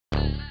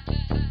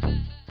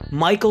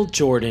Michael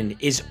Jordan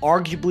is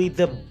arguably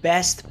the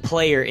best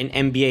player in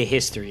NBA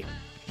history.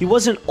 He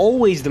wasn't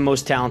always the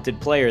most talented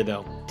player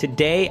though.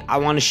 Today, I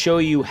want to show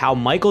you how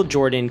Michael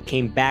Jordan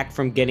came back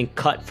from getting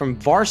cut from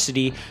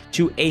varsity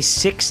to a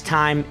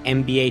 6-time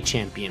NBA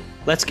champion.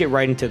 Let's get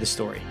right into the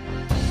story.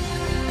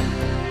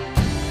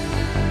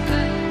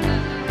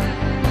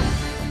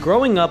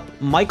 Growing up,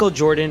 Michael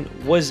Jordan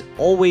was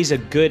always a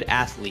good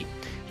athlete.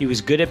 He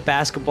was good at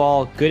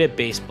basketball, good at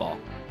baseball.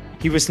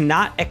 He was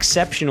not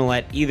exceptional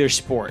at either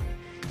sport.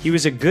 He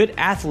was a good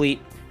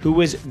athlete who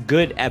was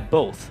good at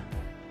both.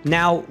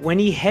 Now, when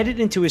he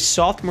headed into his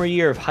sophomore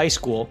year of high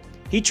school,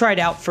 he tried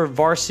out for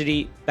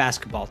varsity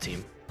basketball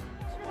team.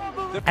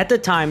 At the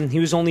time, he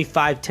was only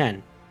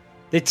 5'10".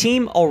 The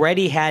team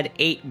already had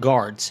 8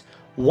 guards,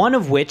 one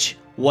of which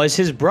was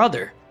his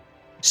brother.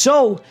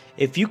 So,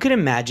 if you could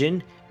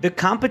imagine, the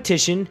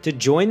competition to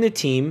join the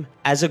team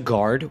as a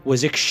guard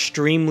was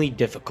extremely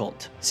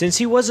difficult. Since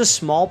he was a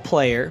small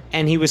player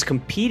and he was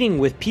competing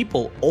with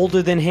people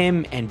older than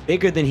him and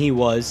bigger than he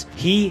was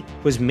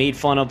made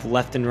fun of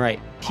left and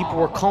right. People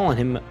were calling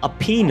him a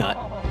peanut.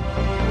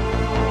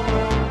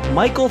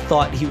 Michael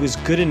thought he was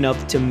good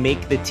enough to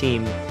make the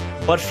team,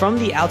 but from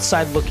the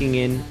outside looking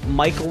in,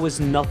 Michael was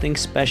nothing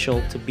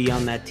special to be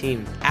on that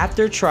team.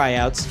 After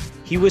tryouts,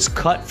 he was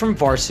cut from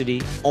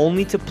varsity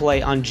only to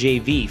play on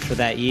JV for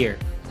that year.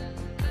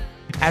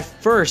 At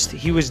first,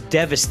 he was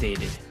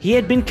devastated. He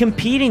had been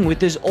competing with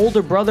his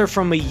older brother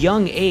from a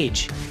young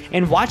age,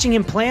 and watching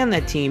him play on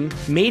that team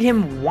made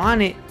him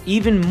want it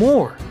even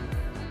more.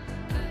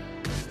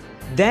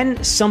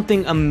 Then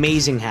something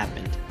amazing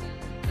happened.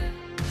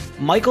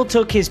 Michael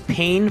took his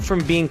pain from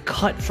being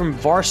cut from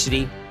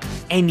varsity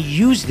and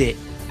used it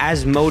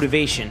as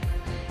motivation.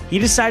 He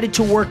decided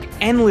to work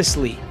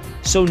endlessly,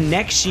 so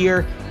next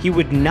year he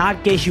would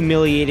not get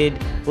humiliated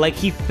like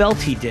he felt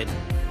he did.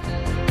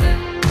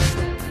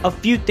 A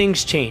few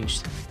things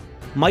changed.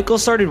 Michael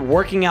started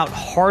working out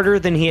harder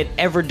than he had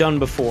ever done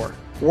before.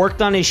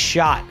 Worked on his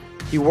shot.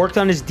 He worked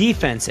on his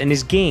defense and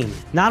his game.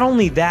 Not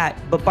only that,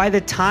 but by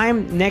the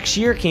time next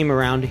year came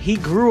around, he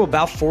grew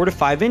about 4 to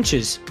 5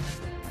 inches.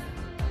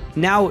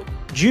 Now,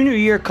 junior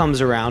year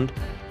comes around,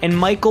 and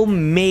Michael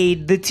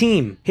made the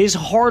team. His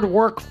hard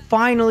work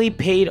finally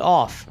paid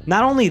off.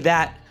 Not only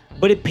that,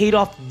 but it paid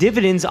off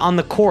dividends on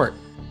the court.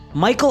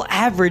 Michael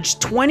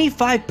averaged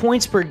 25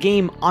 points per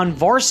game on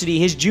varsity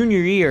his junior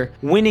year,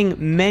 winning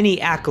many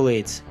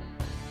accolades.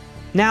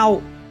 Now,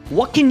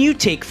 what can you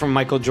take from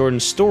Michael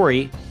Jordan's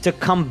story to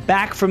come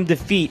back from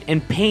defeat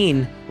and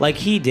pain like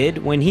he did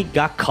when he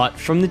got cut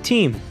from the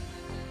team?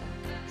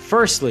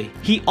 Firstly,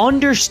 he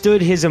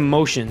understood his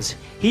emotions.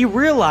 He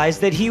realized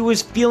that he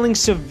was feeling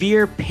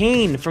severe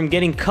pain from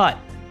getting cut.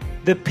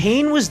 The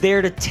pain was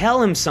there to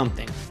tell him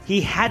something. He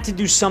had to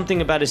do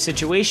something about his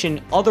situation,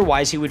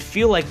 otherwise he would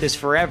feel like this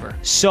forever.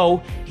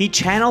 So he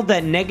channeled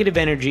that negative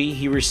energy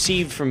he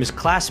received from his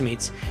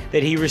classmates,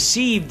 that he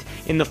received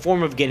in the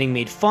form of getting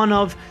made fun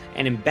of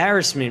and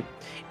embarrassment,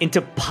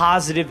 into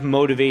positive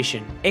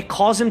motivation. It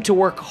caused him to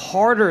work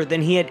harder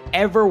than he had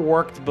ever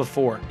worked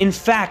before. In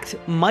fact,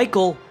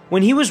 Michael,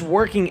 when he was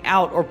working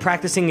out or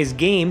practicing his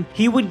game,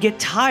 he would get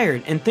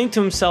tired and think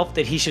to himself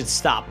that he should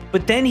stop.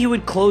 But then he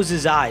would close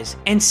his eyes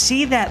and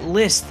see that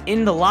list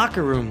in the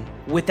locker room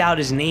without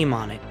his name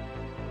on it.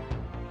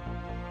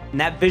 And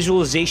that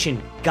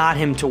visualization got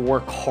him to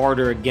work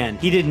harder again.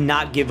 He did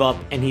not give up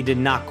and he did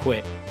not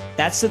quit.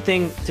 That's the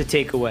thing to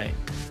take away.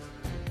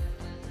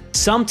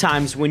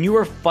 Sometimes when you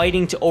are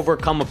fighting to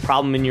overcome a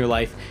problem in your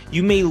life,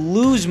 you may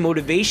lose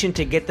motivation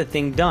to get the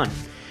thing done.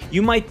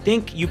 You might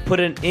think you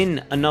put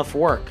in enough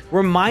work.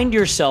 Remind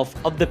yourself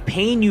of the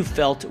pain you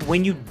felt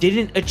when you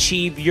didn't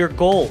achieve your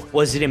goal.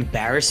 Was it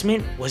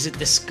embarrassment? Was it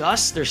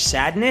disgust or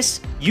sadness?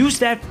 Use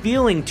that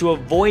feeling to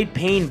avoid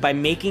pain by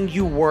making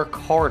you work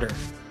harder.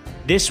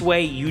 This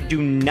way you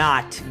do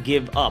not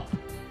give up.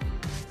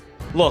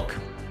 Look,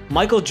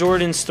 Michael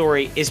Jordan's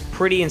story is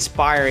pretty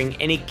inspiring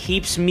and it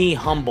keeps me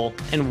humble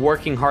and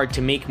working hard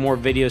to make more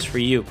videos for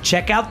you.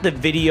 Check out the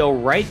video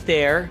right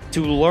there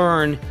to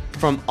learn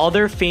from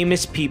other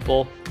famous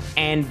people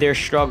and their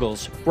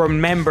struggles.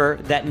 Remember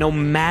that no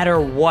matter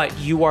what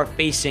you are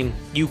facing,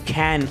 you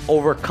can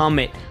overcome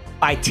it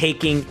by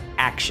taking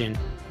action.